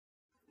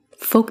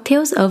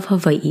Folktales of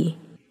Hawaii,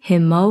 He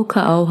Mau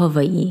Ka'au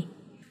Hawaii,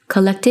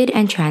 collected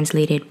and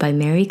translated by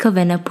Mary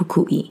Kawena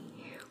Pukui,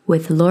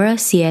 with Laura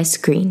C.S.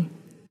 Green.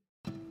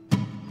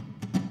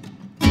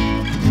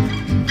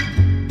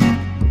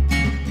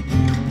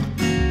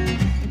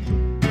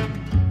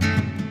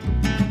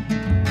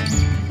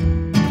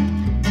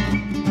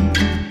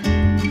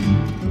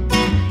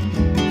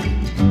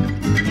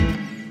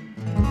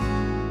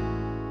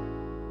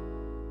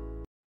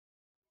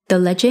 The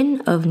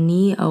Legend of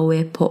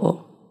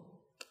ʻAʻapueo.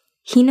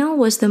 Hina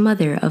was the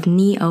mother of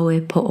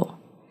ʻAʻapueo.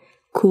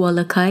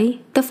 Kualakai,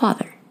 the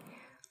father.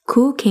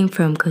 Ku came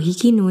from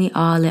Kahiki Nui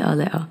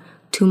ʻAʻaleʻaleʻa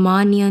to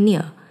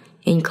Ma'aniania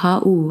in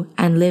Ka'u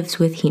and lives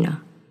with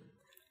Hina.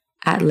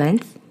 At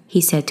length,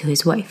 he said to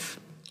his wife,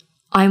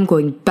 "I am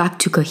going back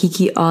to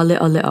Kahiki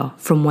ʻAʻaleʻaleʻa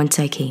from whence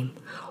I came.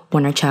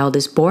 When our child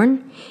is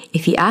born,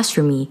 if he asks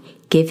for me,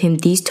 give him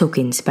these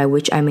tokens by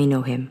which I may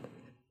know him.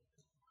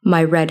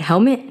 My red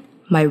helmet,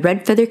 my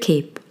red feather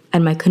cape,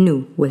 and my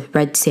canoe with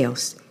red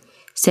sails.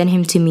 Send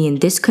him to me in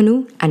this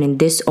canoe and in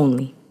this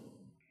only."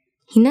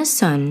 Hina's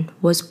son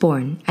was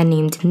born and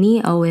named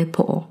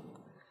ʻAʻapueo.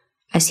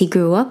 As he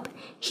grew up,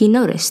 he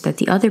noticed that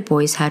the other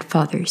boys had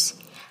fathers,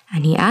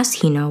 and he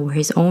asked Hina where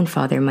his own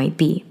father might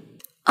be.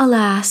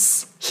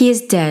 "Alas, he is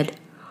dead.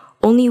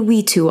 Only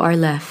we two are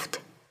left,"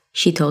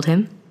 she told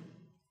him.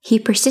 He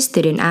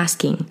persisted in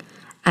asking,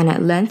 and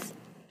at length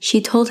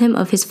she told him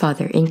of his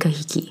father in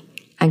Kahiki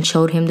and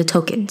showed him the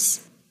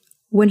tokens.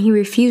 When he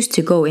refused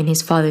to go in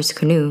his father's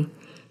canoe,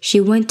 she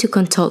went to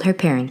consult her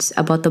parents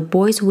about the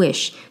boy's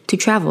wish to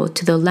travel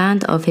to the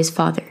land of his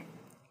father.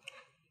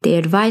 They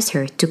advised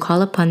her to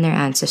call upon their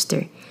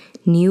ancestor,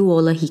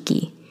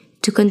 Niuolahiki,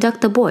 to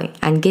conduct the boy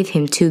and give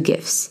him 2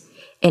 gifts,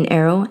 an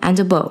arrow and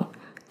a bow,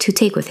 to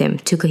take with him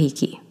to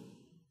Kahiki.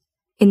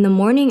 In the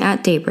morning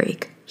at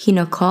daybreak,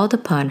 Hina called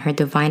upon her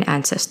divine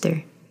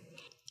ancestor.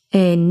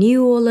 "E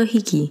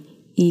Niuolahiki,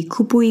 I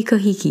kupu I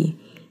Kahiki,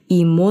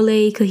 I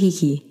mole I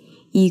Kahiki,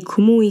 I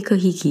kumu I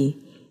Kahiki,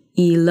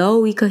 I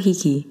lau I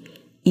Kahiki,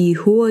 I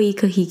hua I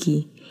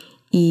Kahiki,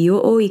 I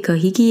o'o I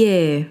Kahiki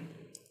e."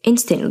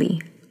 Instantly,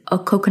 a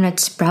coconut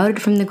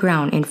sprouted from the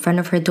ground in front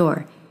of her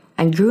door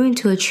and grew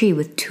into a tree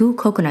with 2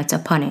 coconuts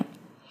upon it,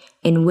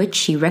 in which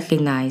she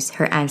recognized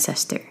her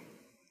ancestor.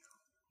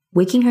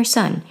 Waking her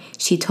son,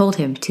 she told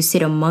him to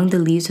sit among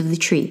the leaves of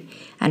the tree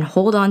and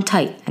hold on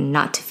tight and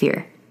not to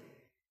fear.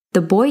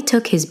 The boy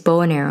took his bow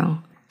and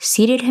arrow,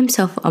 seated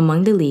himself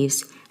among the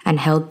leaves, and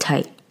held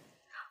tight.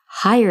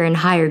 Higher and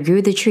higher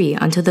grew the tree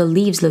until the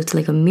leaves looked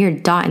like a mere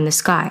dot in the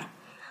sky.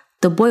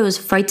 The boy was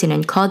frightened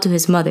and called to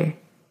his mother,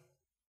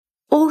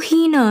 "Oh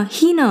Hina,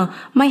 Hina,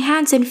 my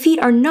hands and feet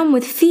are numb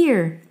with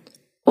fear."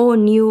 "Oh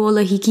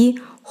Niuolahiki,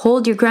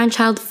 hold your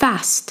grandchild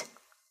fast."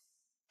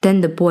 Then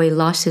the boy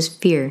lost his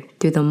fear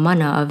through the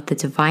mana of the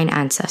divine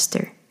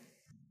ancestor.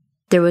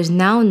 There was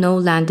now no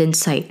land in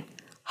sight.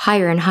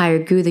 Higher and higher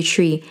grew the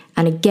tree,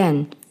 and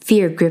again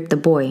fear gripped the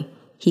boy.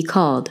 He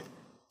called,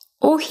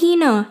 "Oh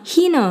Hina,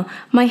 Hina,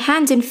 my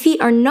hands and feet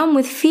are numb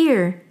with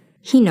fear."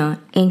 Hina,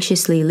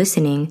 anxiously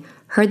listening,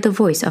 heard the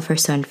voice of her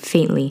son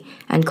faintly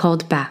and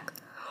called back,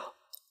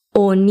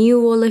 "Oh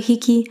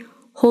Niuolahiki,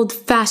 hold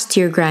fast to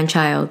your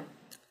grandchild."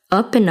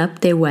 Up and up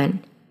they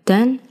went.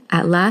 Then,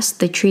 at last,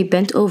 the tree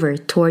bent over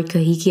toward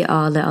Kahiki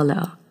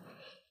ʻAʻaleʻaleʻa.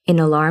 In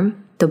alarm,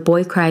 the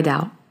boy cried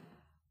out,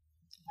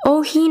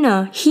 "Oh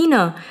Hina,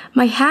 Hina,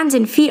 my hands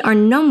and feet are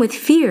numb with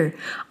fear.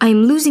 I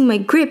am losing my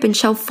grip and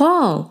shall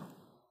fall."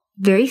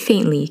 Very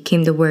faintly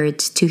came the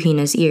words to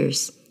Hina's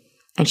ears,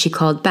 and she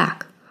called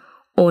back,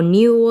 "O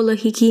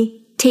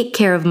Niuolahiki, take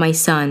care of my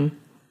son."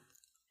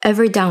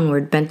 Ever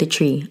downward bent the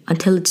tree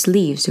until its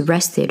leaves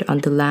rested on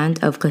the land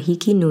of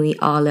Kahiki Nui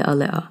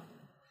ʻAʻaleʻaleʻa.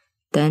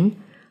 Then,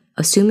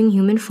 assuming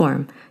human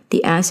form,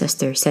 the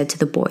ancestor said to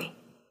the boy,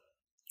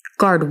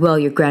 "Guard well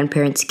your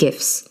grandparents'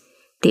 gifts.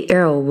 The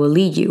arrow will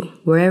lead you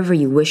wherever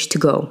you wish to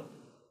go."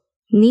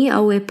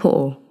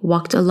 ʻAʻapueo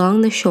walked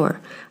along the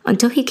shore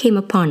until he came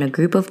upon a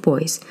group of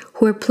boys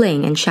who were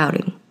playing and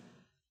shouting.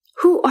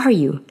 "Who are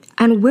you,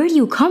 and where do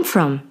you come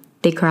from?"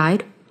 they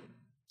cried.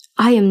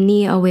 "I am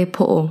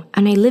ʻAʻapueo,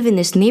 and I live in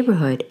this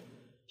neighborhood,"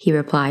 he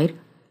replied.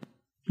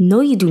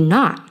 "No, you do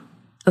not,"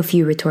 a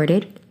few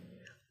retorted.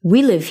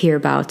 "We live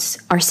hereabouts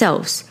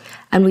ourselves,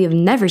 and we have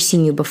never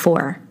seen you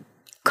before.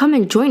 Come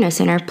and join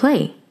us in our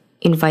play,"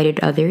 invited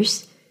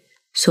others.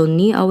 So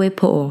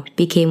ʻAʻapueo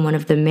became one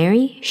of the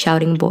merry,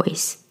 shouting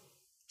boys.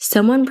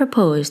 Someone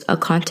proposed a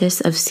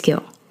contest of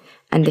skill,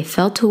 and they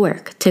fell to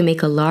work to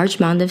make a large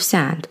mound of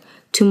sand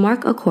to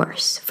mark a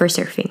course for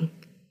surfing.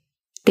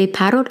 They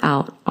paddled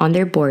out on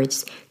their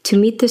boards to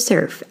meet the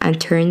surf and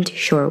turned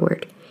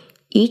shoreward,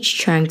 each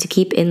trying to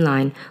keep in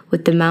line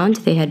with the mound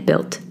they had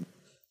built.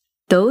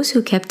 Those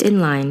who kept in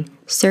line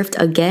surfed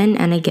again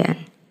and again.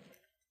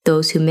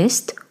 Those who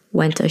missed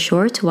went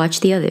ashore to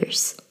watch the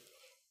others.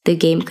 The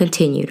game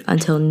continued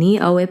until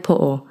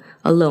ʻAʻapueo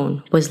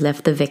alone was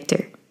left the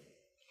victor.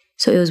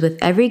 So it was with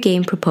every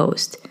game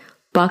proposed,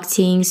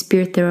 boxing,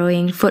 spear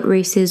throwing, foot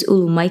races,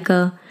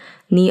 ulumaika,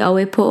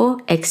 ʻAʻapueo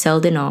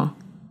excelled in all.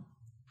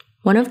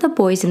 One of the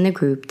boys in the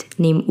group,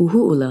 named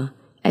Uhu'ula,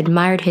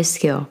 admired his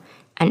skill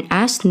and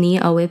asked Ni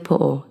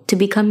ʻAʻapueo to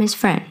become his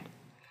friend,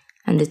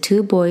 and the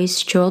two boys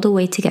strolled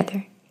away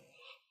together.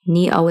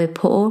 Ni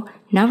ʻAʻapueo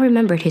now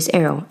remembered his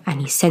arrow,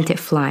 and he sent it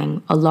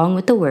flying along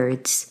with the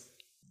words,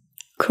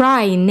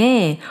 "Cry,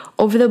 ne,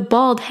 over the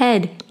bald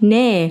head,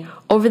 ne,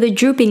 over the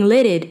drooping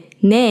lidded,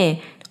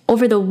 ne,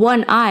 over the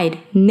one-eyed,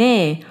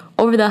 ne,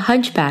 over the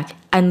hunchback,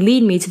 and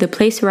lead me to the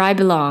place where I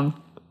belong."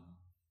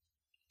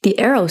 The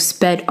arrow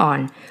sped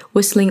on,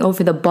 whistling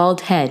over the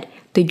bald head,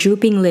 the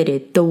drooping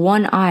lidded, the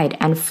one-eyed,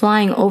 and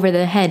flying over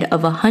the head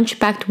of a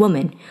hunchbacked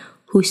woman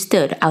who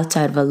stood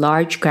outside of a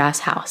large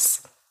grass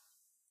house.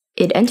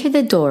 It entered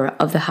the door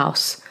of the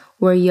house,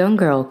 where a young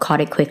girl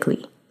caught it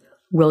quickly,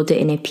 rolled it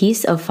in a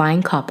piece of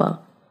fine kapa,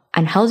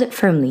 and held it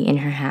firmly in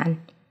her hand.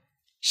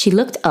 She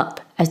looked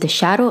up as the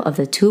shadow of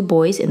the two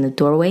boys in the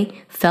doorway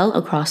fell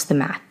across the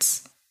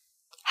mats.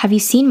 "Have you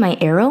seen my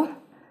arrow?"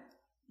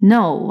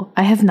 "No,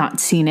 I have not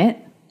seen it."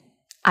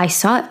 "I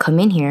saw it come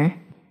in here."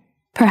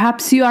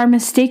 "Perhaps you are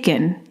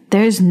mistaken.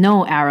 There is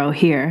no arrow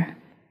here."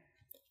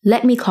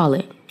 "Let me call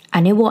it,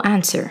 and it will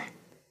answer."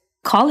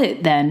 "Call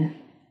it then."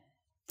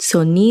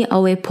 So Ni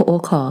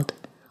ʻAʻapueo called,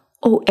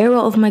 "O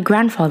arrow of my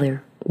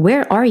grandfather,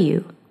 where are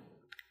you?"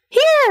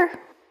 "Here,"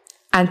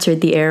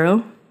 answered the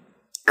arrow.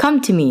 "Come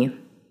to me."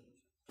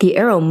 The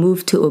arrow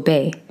moved to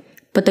obey,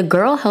 but the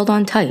girl held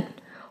on tight,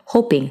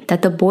 hoping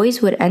that the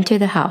boys would enter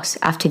the house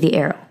after the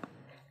arrow,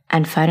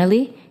 and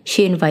finally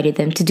she invited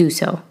them to do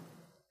so.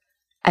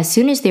 As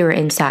soon as they were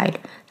inside,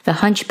 the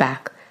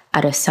hunchback,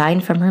 at a sign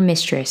from her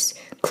mistress,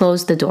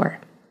 closed the door,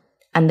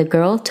 and the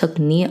girl took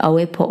Ni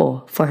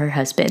ʻAʻapueo for her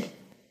husband.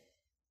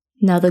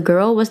 Now the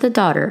girl was the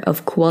daughter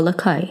of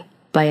Pōmaikaʻi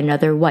by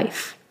another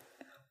wife,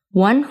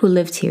 one who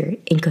lived here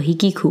in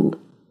Kahikiku,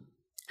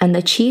 and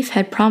the chief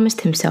had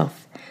promised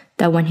himself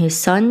that when his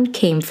son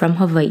came from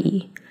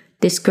Hawaii,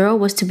 this girl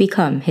was to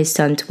become his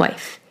son's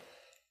wife,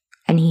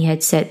 and he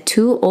had set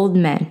 2 old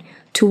men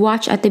to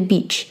watch at the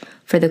beach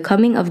for the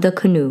coming of the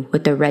canoe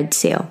with the red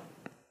sail.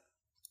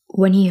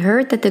 When he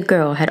heard that the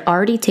girl had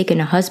already taken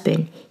a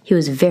husband, he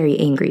was very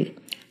angry,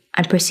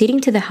 and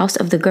proceeding to the house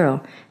of the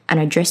girl and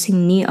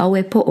addressing Ni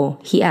ʻAʻapueo,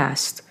 he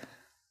asked,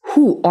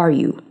 "Who are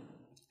you?"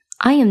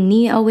 "I am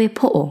Ni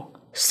ʻAʻapueo,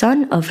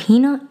 son of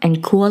Hina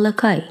and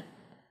Kualakai."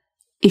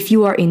 "If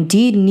you are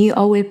indeed Ni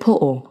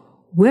ʻAʻapueo,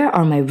 where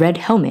are my red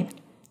helmet,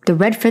 the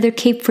red feather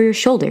cape for your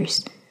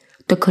shoulders,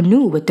 the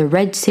canoe with the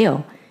red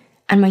sail,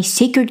 and my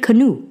sacred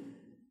canoe?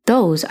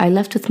 Those I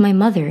left with my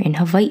mother in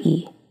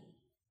Hawaii."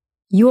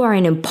 "You are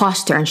an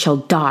impostor and shall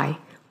die,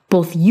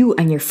 both you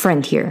and your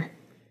friend here."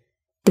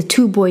 The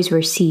 2 boys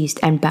were seized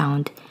and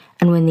bound,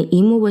 and when the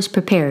imu was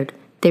prepared,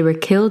 they were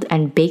killed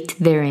and baked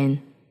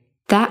therein.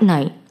 That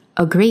night,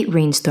 a great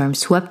rainstorm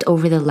swept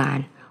over the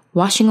land,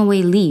 washing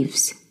away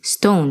leaves,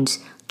 stones,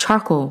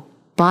 charcoal,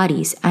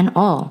 bodies, and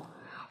all,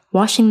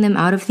 washing them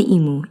out of the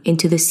imu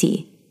into the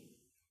sea.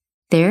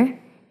 There,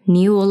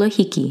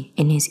 Niuolahiki,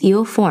 in his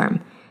ʻio form,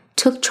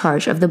 took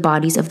charge of the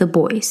bodies of the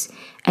boys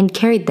and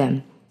carried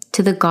them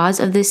to the gods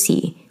of the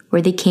sea,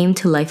 where they came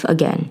to life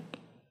again.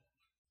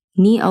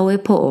 Ni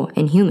ʻAʻapueo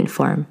in human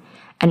form,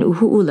 and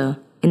Uhu'ula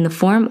in the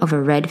form of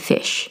a red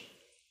fish.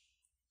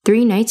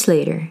 3 nights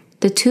later,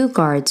 the 2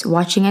 guards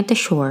watching at the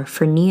shore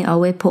for Ni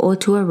ʻAʻapueo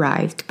to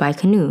arrive by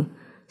canoe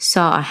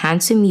saw a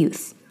handsome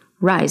youth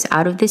rise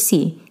out of the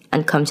sea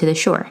and come to the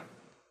shore.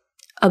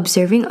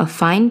 Observing a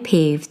fine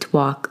paved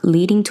walk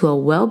leading to a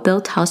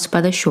well-built house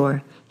by the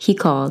shore, he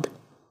called,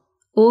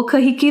 "O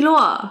kahiki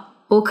loa,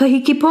 o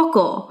kahiki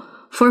poko,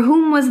 for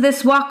whom was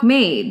this walk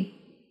made?"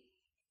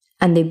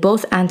 And they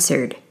both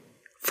answered,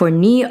 "For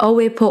Ni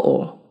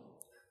ʻAʻapueo."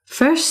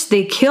 "First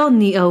they kill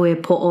Ni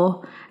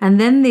ʻAʻapueo, and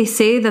then they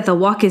say that the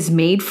walk is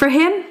made for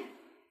him?"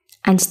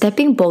 And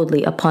stepping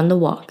boldly upon the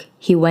walk,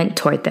 he went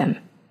toward them.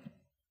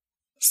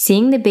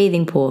 Seeing the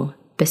bathing pool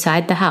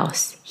beside the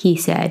house, he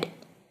said,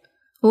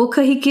 "O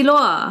kahiki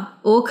loa,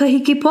 o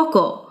kahiki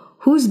poko,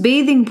 whose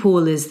bathing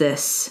pool is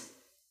this?"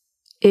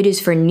 "It is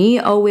for Ni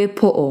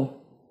ʻAʻapueo."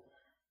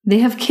 "They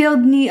have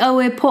killed Ni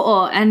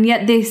ʻAʻapueo, and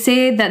yet they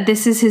say that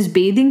this is his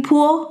bathing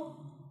pool?"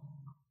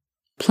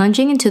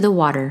 Plunging into the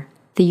water,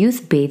 the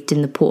youth bathed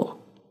in the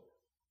pool.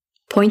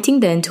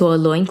 Pointing then to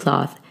a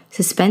loincloth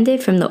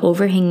suspended from the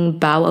overhanging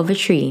bough of a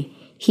tree,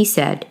 he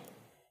said,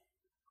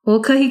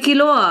 "O kahiki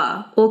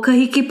loa, o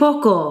kahiki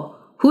poko,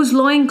 whose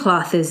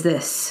loincloth is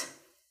this?"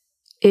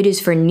 "It is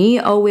for Ni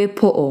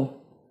ʻAʻapueo."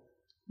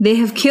 "They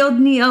have killed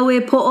Ni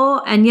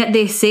ʻAʻapueo, and yet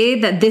they say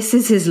that this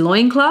is his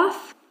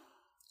loincloth?"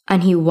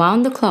 And he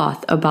wound the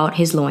cloth about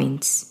his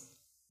loins.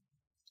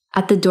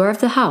 At the door of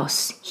the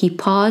house, he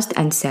paused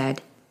and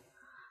said,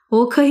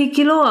 "O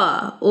kahiki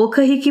loa, o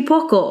kahiki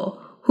poko,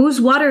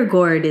 whose water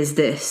gourd is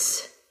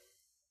this?"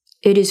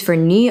 "It is for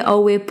Ni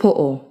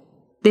ʻAʻapueo."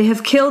 "They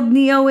have killed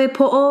Ni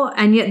ʻAʻapueo,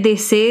 and yet they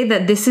say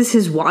that this is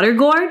his water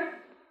gourd?"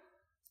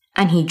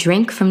 And he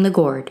drank from the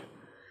gourd.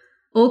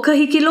 "O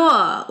kahiki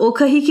loa, o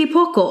kahiki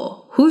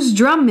poko, whose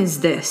drum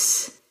is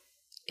this?"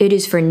 "It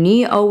is for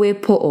Ni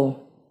ʻAʻapueo."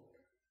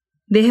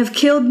 They have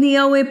killed ni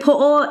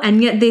ʻauepoʻo,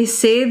 and yet they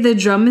say the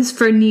drum is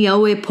for ni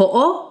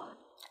ʻauepoʻo?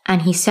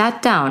 And he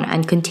sat down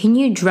and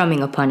continued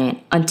drumming upon it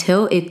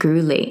until it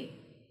grew late.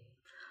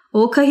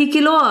 O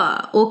kahiki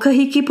loa, o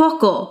kahiki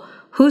poko,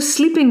 whose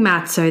sleeping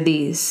mats are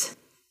these?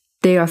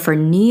 They are for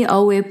ni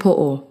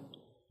ʻauepoʻo.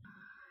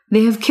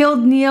 They have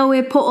killed ni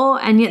ʻauepoʻo,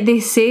 and yet they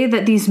say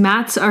that these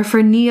mats are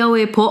for ni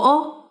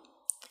ʻauepoʻo?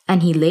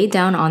 And he lay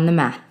down on the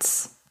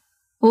mats.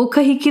 O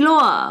kahiki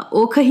loa,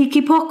 o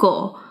kahiki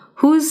poko,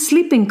 whose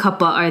sleeping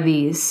kapa are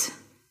these?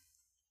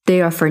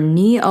 They are for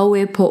ni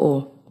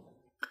ʻauepoʻo.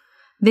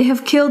 They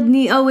have killed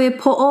ni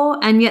ʻauepoʻo,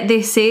 and yet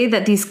they say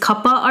that these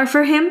kapa are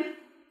for him?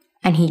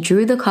 And he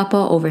drew the kapa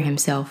over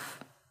himself.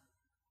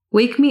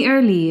 Wake me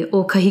early,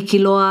 O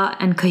kahiki loa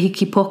and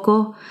kahiki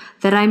poko,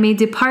 that I may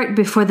depart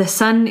before the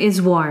sun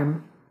is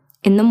warm.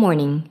 In the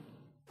morning,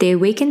 they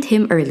awakened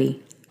him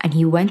early, and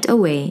he went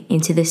away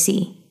into the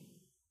sea.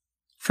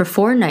 For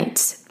 4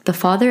 nights, the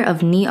father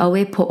of ni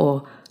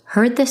ʻauepoʻo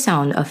heard the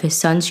sound of his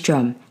son's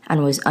drum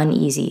and was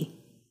uneasy.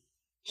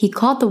 He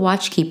called the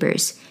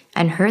watchkeepers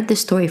and heard the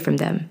story from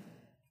them.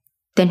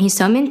 Then he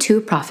summoned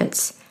 2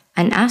 prophets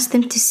and asked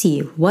them to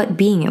see what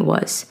being it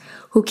was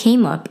who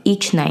came up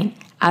each night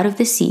out of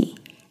the sea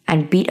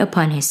and beat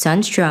upon his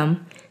son's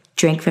drum,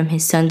 drank from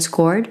his son's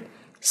gourd,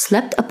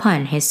 slept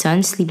upon his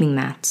son's sleeping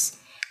mats,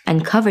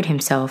 and covered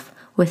himself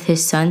with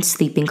his son's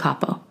sleeping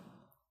kapa.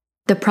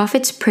 The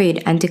prophets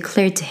prayed and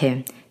declared to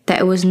him that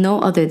it was no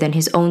other than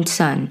his own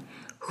son,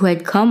 who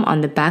had come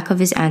on the back of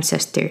his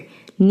ancestor,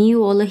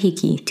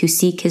 Niuolahiki, to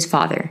seek his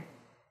father.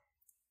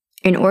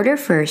 In order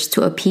first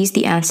to appease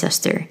the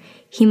ancestor,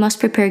 he must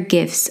prepare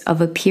gifts of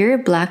a pure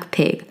black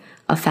pig,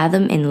 a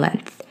fathom in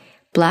length,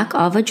 black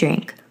ava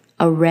drink,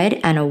 a red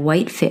and a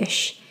white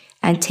fish,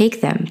 and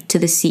take them to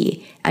the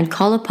sea and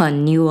call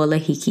upon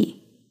Niuolahiki.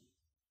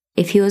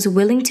 If he was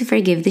willing to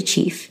forgive the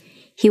chief,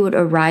 he would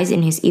arise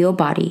in his eel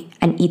body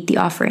and eat the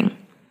offering.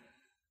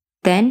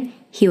 Then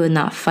he would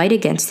not fight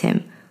against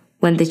him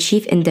when the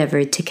chief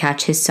endeavored to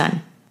catch his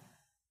son.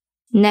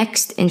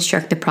 Next,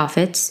 instruct the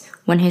prophets,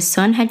 when his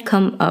son had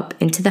come up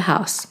into the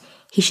house,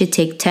 he should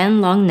take 10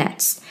 long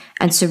nets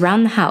and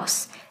surround the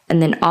house,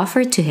 and then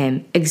offer to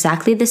him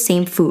exactly the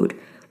same food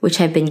which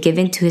had been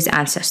given to his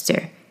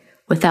ancestor,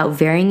 without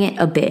varying it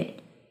a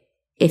bit.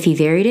 If he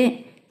varied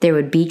it, there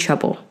would be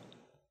trouble.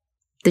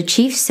 The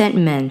chief sent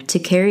men to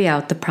carry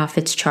out the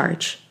prophet's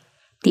charge.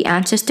 The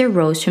ancestor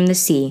rose from the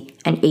sea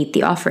and ate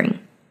the offering.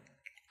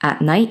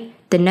 At night,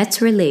 the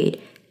nets were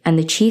laid, and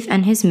the chief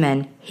and his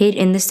men hid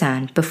in the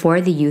sand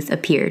before the youth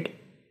appeared.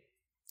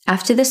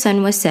 After the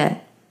sun was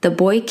set, the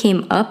boy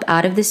came up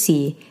out of the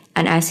sea,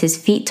 and as his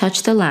feet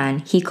touched the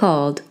land, he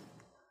called,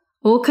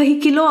 O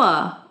kahiki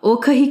loa, o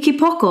kahiki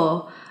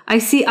poko, I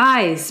see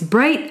eyes,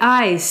 bright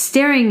eyes,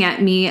 staring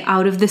at me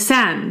out of the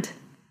sand.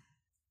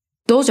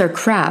 Those are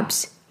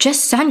crabs,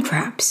 just sand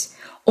crabs.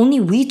 Only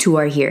we 2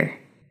 are here.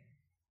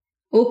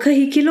 O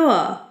kahiki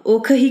loa, o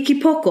kahiki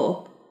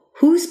poko,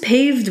 whose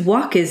paved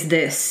walk is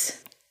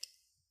this?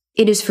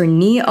 It is for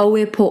ni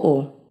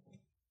ʻauepoʻo.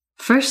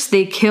 First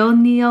they kill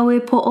ni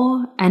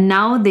ʻauepoʻo, and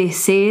now they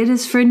say it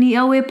is for ni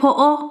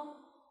ʻauepoʻo?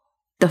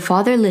 The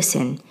father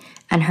listened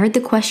and heard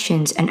the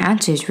questions and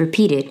answers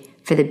repeated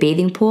for the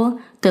bathing pool,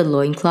 the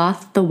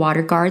loincloth, the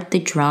water guard, the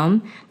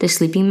drum, the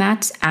sleeping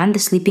mats, and the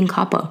sleeping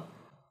kapa.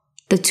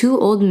 The 2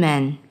 old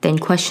men then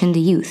questioned the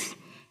youth,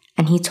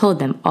 and he told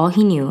them all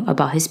he knew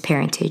about his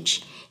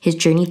parentage, his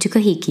journey to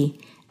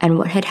Kahiki, and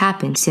what had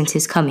happened since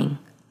his coming.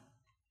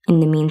 In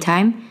the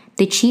meantime,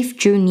 the chief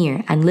drew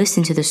near and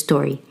listened to the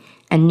story,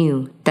 and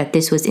knew that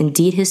this was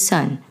indeed his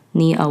son,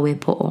 ni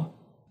ʻauepoʻo.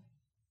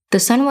 The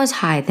sun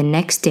was high the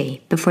next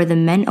day before the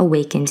men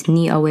awakened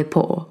ni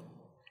ʻauepoʻo.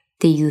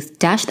 The youth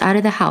dashed out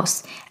of the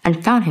house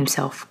and found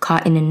himself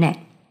caught in a net.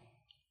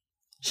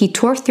 He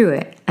tore through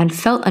it and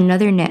felt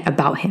another net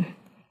about him.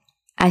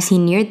 As he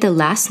neared the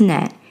last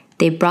net,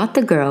 they brought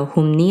the girl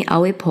whom ni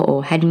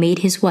ʻauepoʻo had made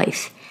his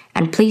wife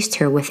and placed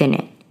her within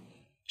it.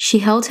 She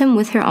held him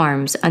with her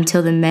arms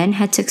until the men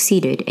had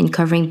succeeded in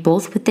covering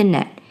both with the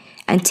net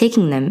and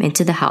taking them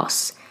into the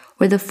house,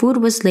 where the food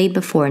was laid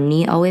before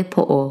ni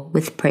ʻauepoʻo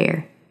with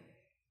prayer.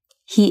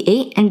 He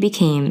ate and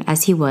became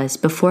as he was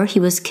before he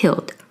was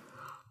killed.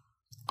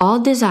 All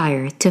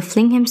desire to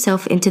fling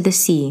himself into the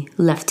sea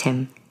left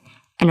him,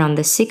 and on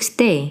the 6th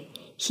day,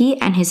 he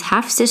and his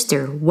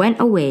half-sister went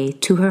away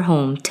to her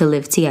home to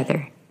live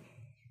together.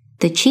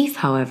 The chief,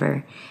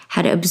 however,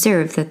 had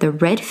observed that the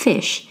red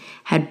fish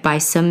had by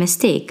some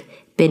mistake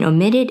been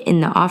omitted in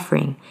the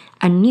offering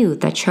and knew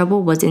that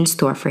trouble was in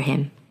store for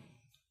him.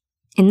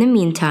 In the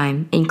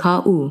meantime, in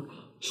Ka'u,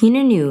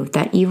 Hina knew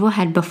that evil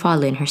had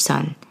befallen her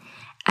son,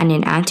 and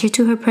in answer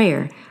to her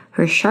prayer,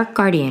 her shark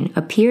guardian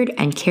appeared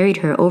and carried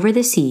her over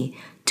the sea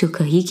to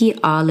Kahiki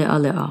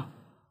ʻAʻaleʻa.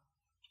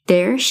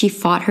 There she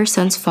fought her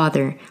son's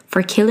father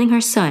for killing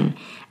her son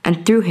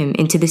and threw him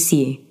into the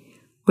sea,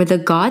 where the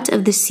gods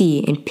of the sea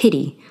in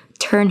pity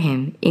turned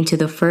him into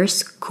the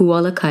first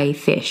kualakai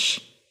fish.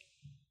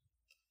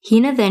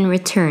 Hina then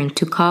returned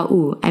to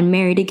Ka'u and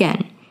married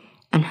again,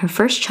 and her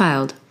first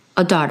child,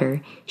 a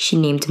daughter she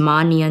named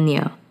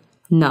Māniania,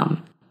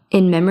 numb,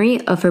 in memory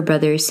of her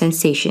brother's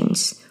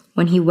sensations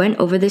when he went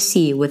over the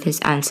sea with his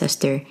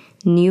ancestor,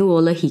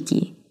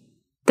 Niuolahiki.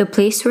 The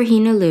place where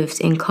Hina lives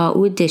in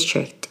Ka'u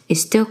district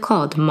is still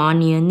called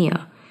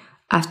Māniania,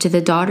 after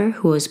the daughter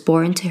who was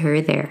born to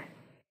her there.